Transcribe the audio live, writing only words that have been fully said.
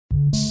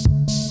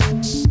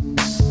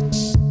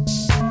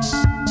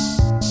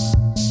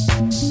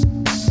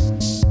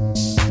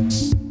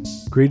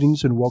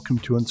Greetings and welcome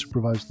to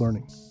Unsupervised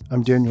Learning.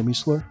 I'm Daniel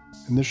Miesler,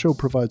 and this show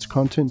provides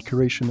content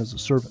curation as a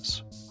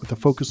service with a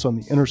focus on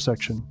the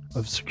intersection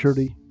of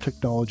security,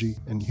 technology,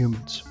 and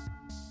humans.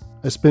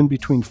 I spend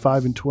between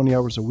 5 and 20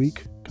 hours a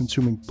week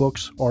consuming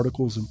books,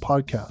 articles, and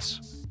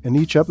podcasts, and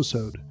each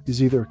episode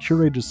is either a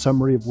curated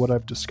summary of what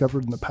I've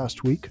discovered in the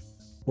past week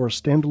or a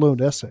standalone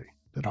essay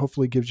that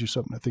hopefully gives you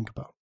something to think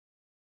about.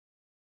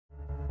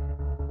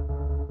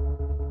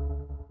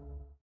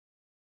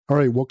 All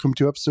right, welcome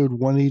to episode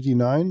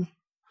 189.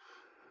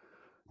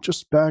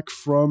 Just back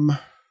from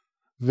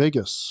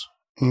Vegas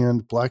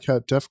and Black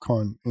Hat DEF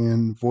CON,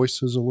 and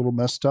voice is a little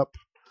messed up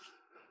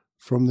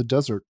from the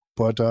desert.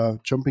 But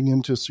jumping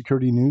into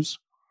security news,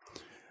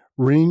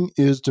 Ring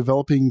is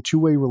developing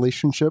two-way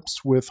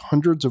relationships with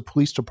hundreds of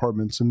police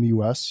departments in the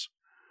U.S.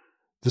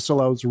 This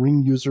allows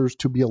Ring users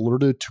to be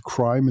alerted to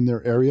crime in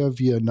their area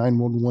via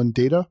 911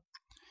 data,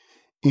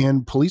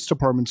 and police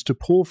departments to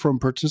pull from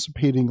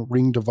participating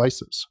Ring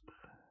devices.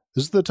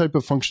 This is the type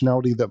of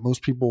functionality that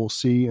most people will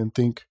see and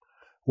think,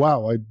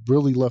 wow, I'd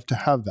really love to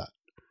have that,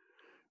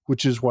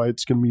 which is why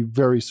it's going to be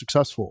very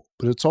successful.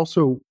 But it's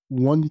also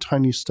one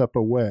tiny step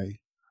away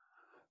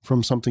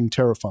from something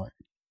terrifying.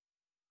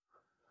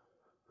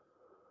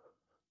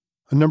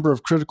 A number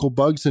of critical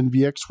bugs in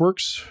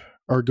VxWorks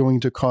are going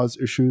to cause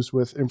issues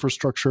with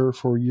infrastructure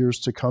for years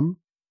to come.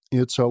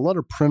 It's a lot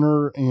of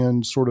printer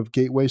and sort of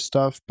gateway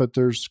stuff, but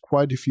there's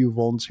quite a few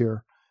vulns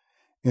here,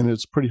 and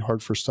it's pretty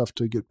hard for stuff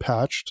to get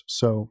patched,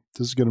 so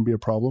this is going to be a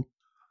problem.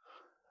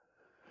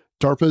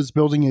 DARPA is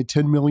building a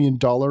 $10 million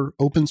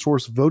open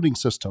source voting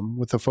system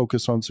with a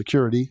focus on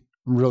security.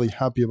 I'm really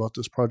happy about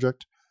this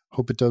project.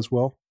 Hope it does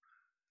well.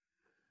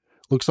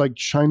 Looks like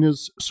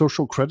China's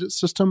social credit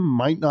system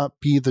might not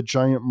be the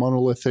giant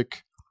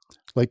monolithic,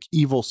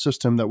 evil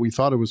system that we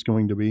thought it was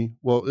going to be.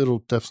 Well,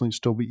 it'll definitely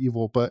still be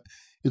evil, but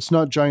it's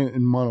not giant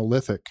and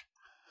monolithic.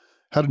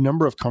 Had a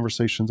number of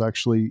conversations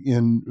actually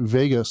in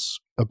Vegas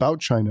about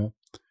China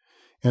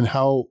and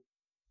how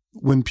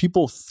when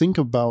people think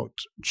about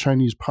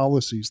Chinese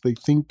policies, they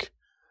think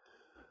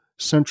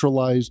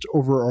centralized,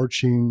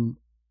 overarching,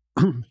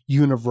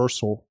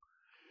 universal,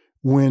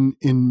 when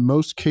in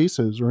most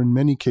cases, or in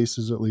many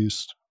cases at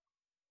least,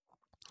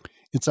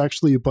 it's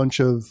actually a bunch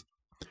of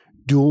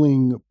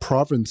dueling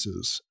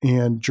provinces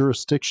and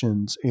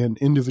jurisdictions and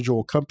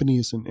individual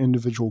companies and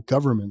individual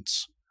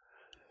governments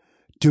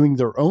doing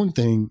their own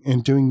thing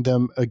and doing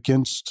them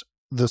against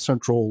the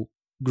central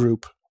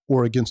group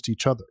or against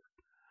each other.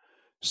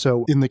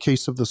 So in the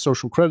case of the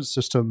social credit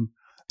system,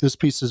 this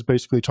piece is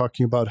basically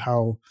talking about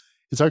how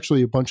it's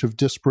actually a bunch of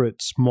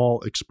disparate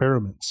small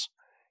experiments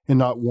and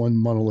not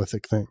one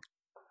monolithic thing.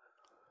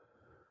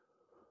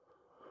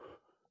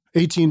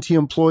 AT&T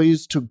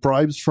employees took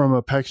bribes from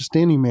a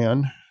Pakistani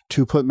man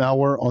to put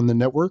malware on the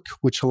network,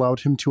 which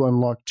allowed him to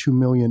unlock 2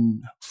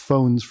 million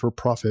phones for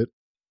profit.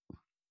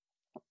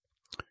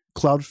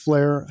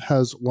 Cloudflare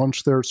has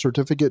launched their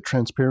certificate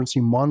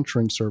transparency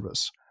monitoring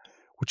service,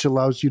 which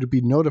allows you to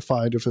be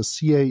notified if a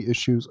CA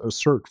issues a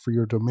cert for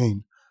your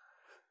domain.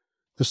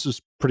 This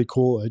is pretty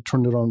cool. I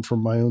turned it on for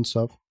my own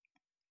stuff.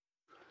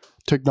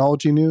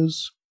 Technology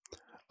news.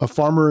 A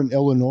farmer in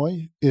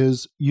Illinois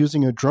is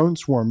using a drone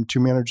swarm to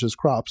manage his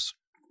crops.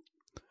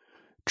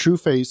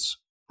 TrueFace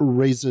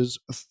raises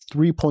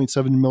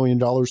 $3.7 million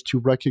to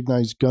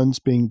recognize guns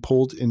being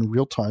pulled in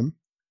real time.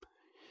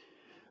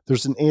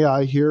 There's an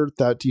AI here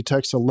that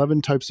detects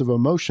 11 types of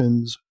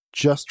emotions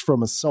just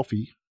from a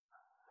selfie.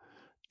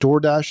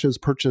 DoorDash has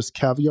purchased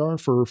caviar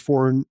for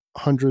 $410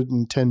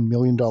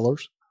 million.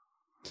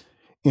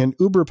 And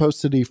Uber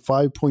posted a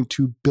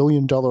 $5.2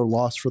 billion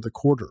loss for the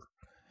quarter.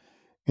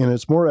 And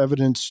it's more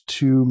evidence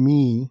to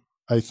me,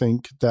 I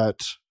think, that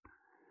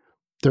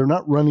they're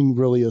not running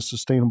really a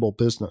sustainable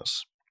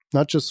business,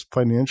 not just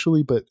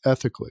financially, but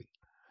ethically.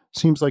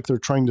 Seems like they're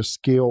trying to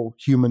scale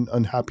human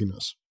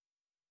unhappiness.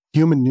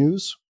 Human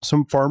news,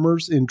 some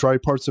farmers in dry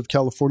parts of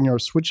California are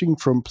switching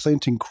from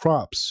planting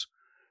crops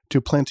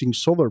to planting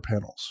solar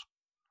panels.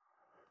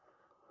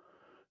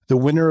 The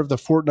winner of the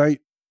Fortnite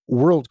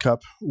World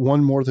Cup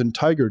won more than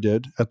Tiger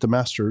did at the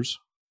Masters.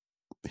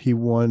 He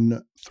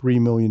won $3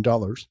 million.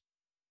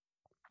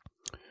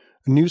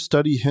 A new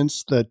study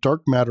hints that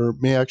dark matter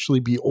may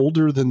actually be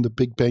older than the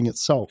Big Bang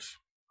itself.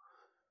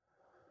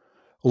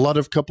 A lot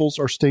of couples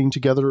are staying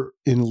together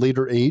in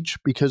later age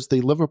because they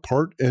live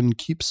apart and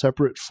keep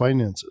separate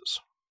finances.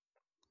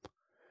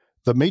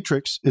 The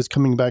Matrix is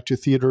coming back to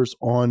theaters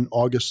on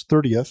August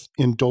 30th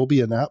in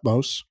Dolby and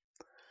Atmos.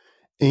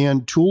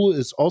 And Tool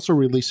is also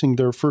releasing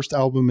their first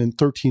album in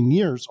 13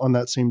 years on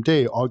that same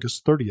day,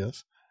 August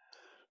 30th.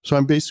 So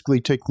I'm basically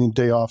taking the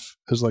day off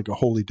as like a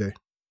holy day.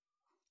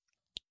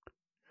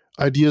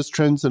 Ideas,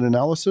 trends, and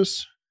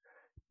analysis.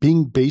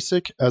 Being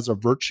basic as a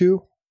virtue.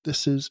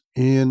 This is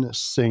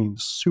insane.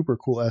 Super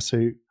cool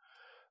essay.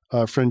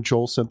 Friend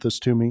Joel sent this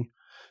to me.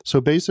 So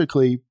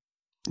basically,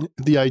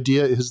 the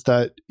idea is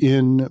that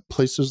in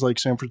places like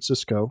San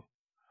Francisco,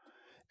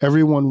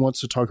 everyone wants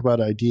to talk about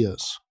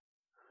ideas.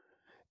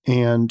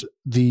 And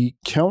the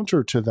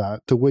counter to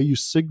that, the way you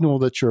signal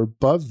that you're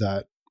above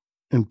that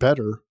and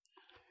better,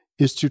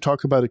 is to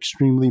talk about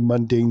extremely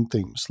mundane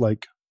things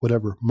like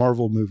whatever,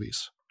 Marvel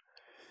movies,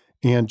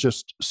 and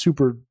just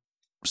super,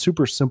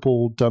 super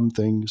simple, dumb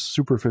things,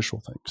 superficial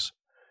things.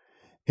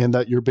 And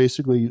that you're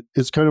basically,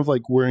 it's kind of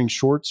like wearing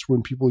shorts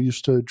when people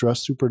used to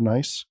dress super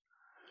nice.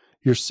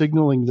 You're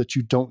signaling that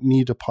you don't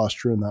need to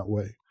posture in that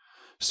way.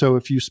 So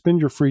if you spend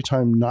your free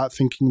time not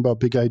thinking about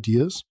big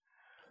ideas,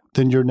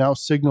 then you're now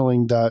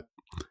signaling that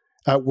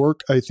at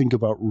work, I think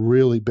about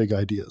really big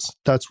ideas.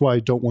 That's why I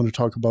don't want to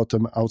talk about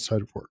them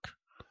outside of work.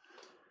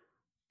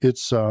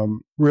 It's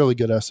really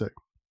good essay.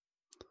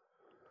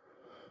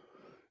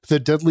 The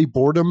Deadly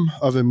Boredom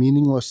of a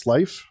Meaningless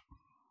Life.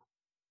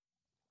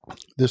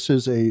 This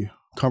is a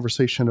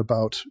conversation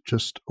about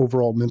just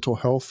overall mental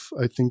health,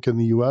 I think, in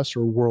the US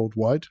or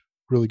worldwide.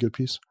 Really good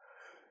piece.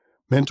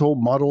 Mental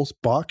Models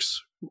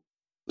Box.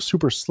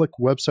 Super slick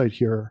website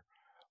here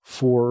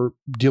for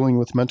dealing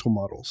with mental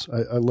models.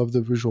 I love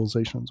the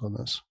visualizations on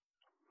this.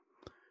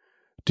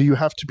 Do you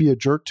have to be a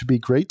jerk to be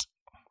great?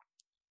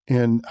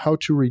 And How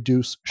to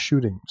Reduce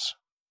Shootings,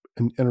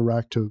 an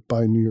interactive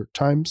by New York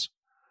Times.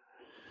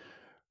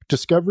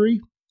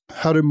 Discovery,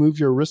 how to move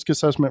your risk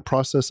assessment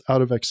process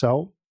out of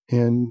Excel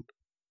and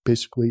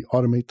basically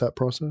automate that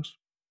process.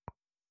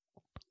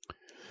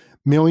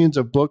 Millions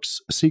of books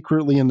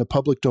secretly in the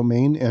public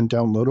domain and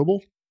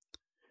downloadable.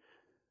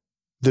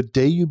 The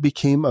Day You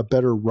Became a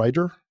Better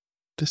Writer.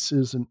 This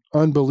is an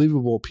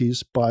unbelievable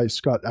piece by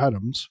Scott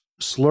Adams.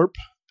 Slurp,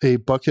 a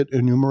bucket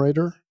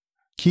enumerator.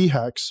 Key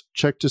hacks,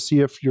 check to see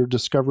if your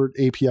discovered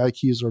API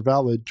keys are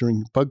valid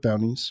during bug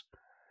bounties.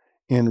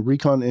 And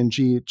Recon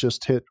NG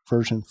just hit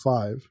version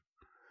 5.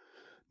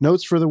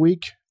 Notes for the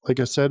week. Like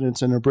I said,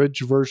 it's an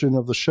abridged version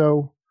of the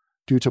show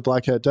due to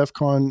Black Hat DEF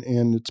CON,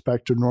 and it's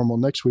back to normal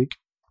next week.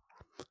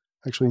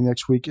 Actually,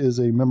 next week is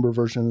a member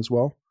version as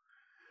well.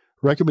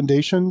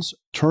 Recommendations,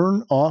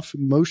 turn off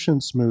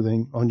motion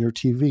smoothing on your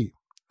TV.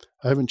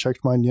 I haven't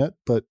checked mine yet,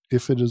 but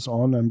if it is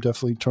on, I'm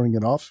definitely turning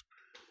it off.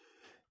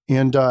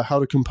 And how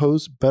to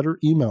compose better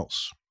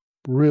emails.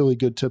 Really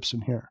good tips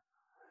in here.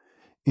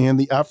 And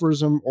the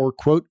aphorism or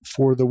quote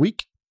for the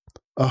week.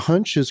 A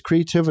hunch is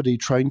creativity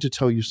trying to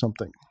tell you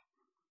something.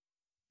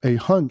 A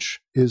hunch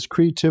is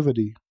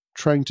creativity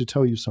trying to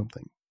tell you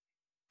something.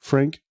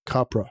 Frank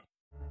Capra.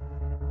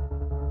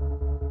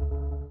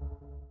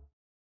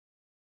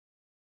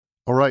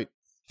 All right.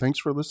 Thanks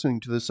for listening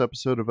to this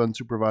episode of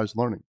Unsupervised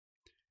Learning.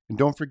 And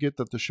don't forget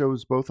that the show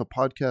is both a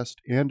podcast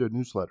and a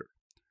newsletter.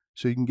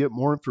 So you can get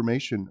more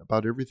information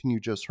about everything you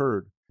just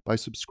heard by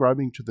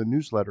subscribing to the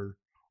newsletter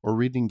or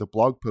reading the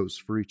blog posts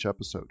for each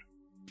episode.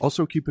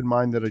 Also keep in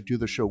mind that I do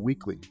the show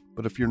weekly,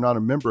 but if you're not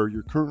a member,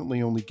 you're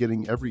currently only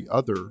getting every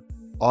other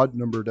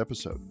odd-numbered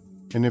episode.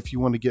 And if you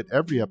want to get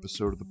every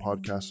episode of the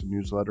podcast and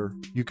newsletter,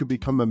 you can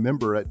become a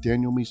member at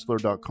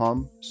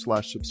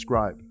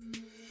danielmiessler.com/subscribe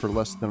for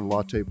less than a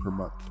latte per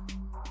month.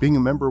 Being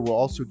a member will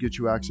also get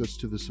you access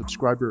to the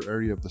subscriber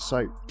area of the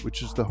site,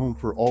 which is the home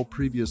for all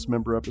previous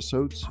member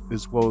episodes,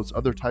 as well as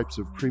other types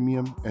of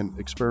premium and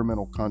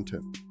experimental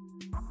content.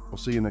 I'll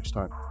see you next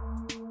time.